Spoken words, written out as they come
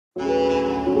Take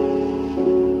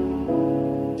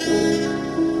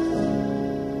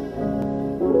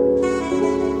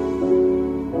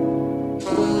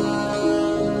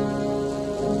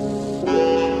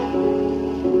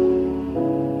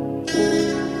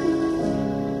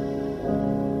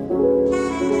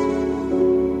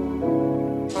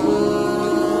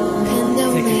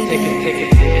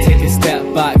a step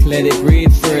back, let it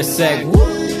breathe for a sec.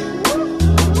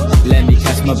 Let me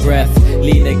catch my breath,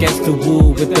 lean against the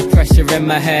wall with the pressure in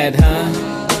my head,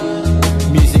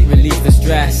 Music relieve the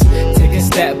stress. Take a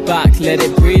step back, let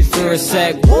it breathe for a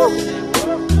sec.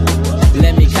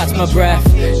 Let me catch my breath,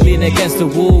 lean against the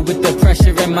wall with the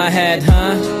pressure in my head,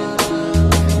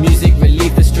 Music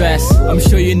relieve the stress. I'm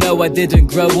sure you know I didn't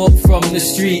grow up from the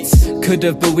streets.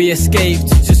 Could've, but we escaped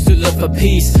just to look for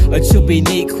peace. A chubby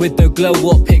unique with the glow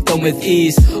up, picked on with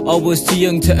ease. I was too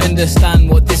young to understand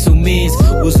what this all means.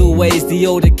 Was always the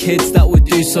older kids that would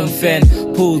do something.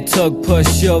 Pull, tug, push,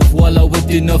 shove while I would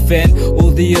do nothing.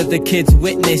 All the other kids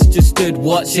witnessed, just stood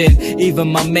watching. Even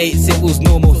my mates, it was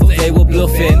normal, thought they were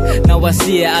bluffing. Now I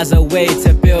see it as a way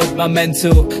to build my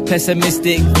mental.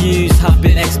 Pessimistic views have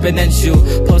been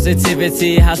exponential.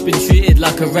 Positivity has been treated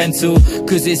like a rental,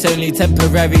 cause it's only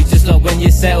temporary, just like when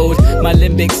you're settled. My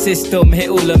limbic system hit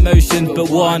all emotions but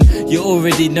one. You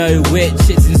already know which,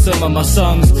 it's in some of my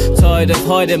songs. Tired of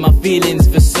hiding my feelings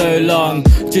for so long.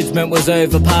 Judgment was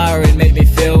overpowering, made me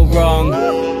feel wrong.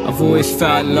 I've always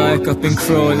felt like I've been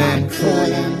crawling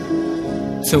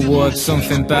towards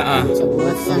something better.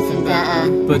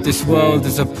 But this world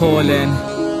is appalling,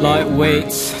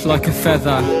 lightweight like a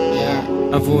feather.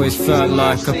 I've always felt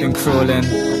like I've been crawling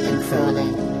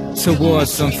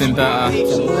towards something better.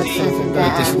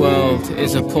 But this world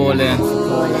is appalling,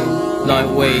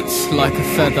 lightweight like a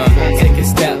feather. Take a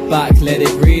step back, let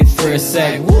it breathe for a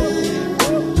sec.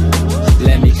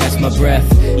 Let me catch my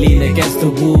breath, lean against the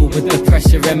wall with the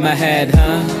pressure in my head,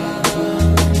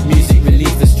 Music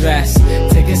relieve the stress.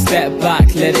 Take a step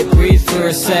back, let it breathe for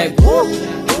a sec.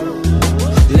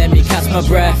 Let me catch my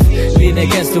breath, lean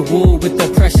against the wall with the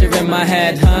pressure in my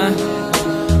head,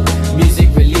 Music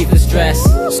relieve the stress.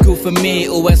 School for me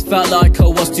always felt like I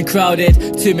was too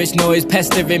crowded. Too much noise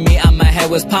pestering me and my head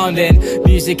was pounding.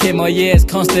 Music in my ears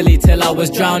constantly till I was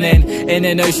drowning. In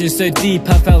an ocean so deep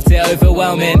I felt it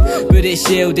overwhelming. But it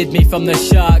shielded me from the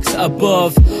sharks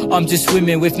above. I'm just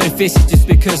swimming with no fishes just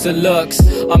because of looks.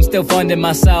 I'm still finding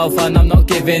myself and I'm not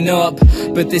giving up.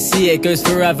 But the sea it goes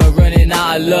forever, running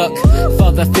out of luck.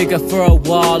 Father figure for a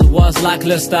while was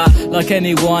lackluster. Like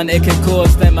anyone it could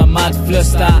cause them a mad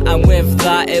fluster. And with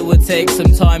that it would take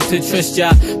some time to trust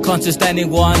ya. Can't trust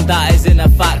anyone that is in a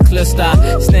fat cluster.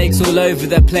 Snakes all over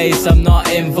the place, I'm not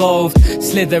involved.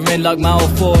 Slithering like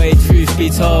Malfoy, truth be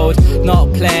told.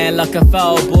 Not playing like a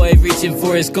foul boy, reaching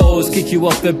for his goals. Kick you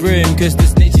off the broom cause the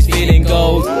snitch is feeling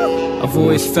gold. I've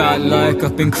always felt like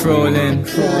I've been crawling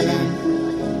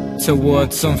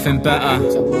towards something better.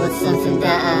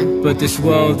 But this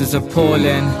world is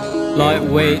appalling,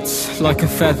 lightweight like a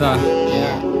feather.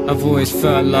 I've always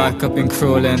felt like I've been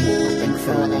crawling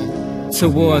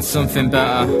towards something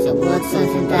better.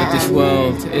 But this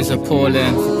world is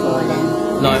appalling,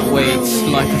 lightweight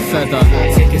like a feather.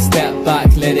 Take a step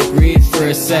back, let it breathe for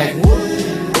a sec.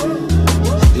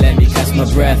 Let me catch my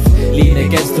breath, lean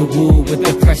against the wall with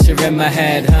the pressure in my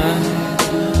head,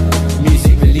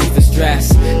 Music relieve the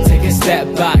stress. Take a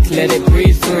step back, let it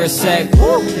breathe for a sec.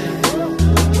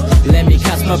 Let me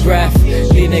catch my breath,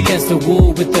 lean against the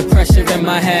wall with the pressure in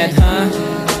my head,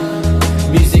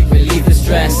 Music relieve the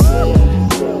stress.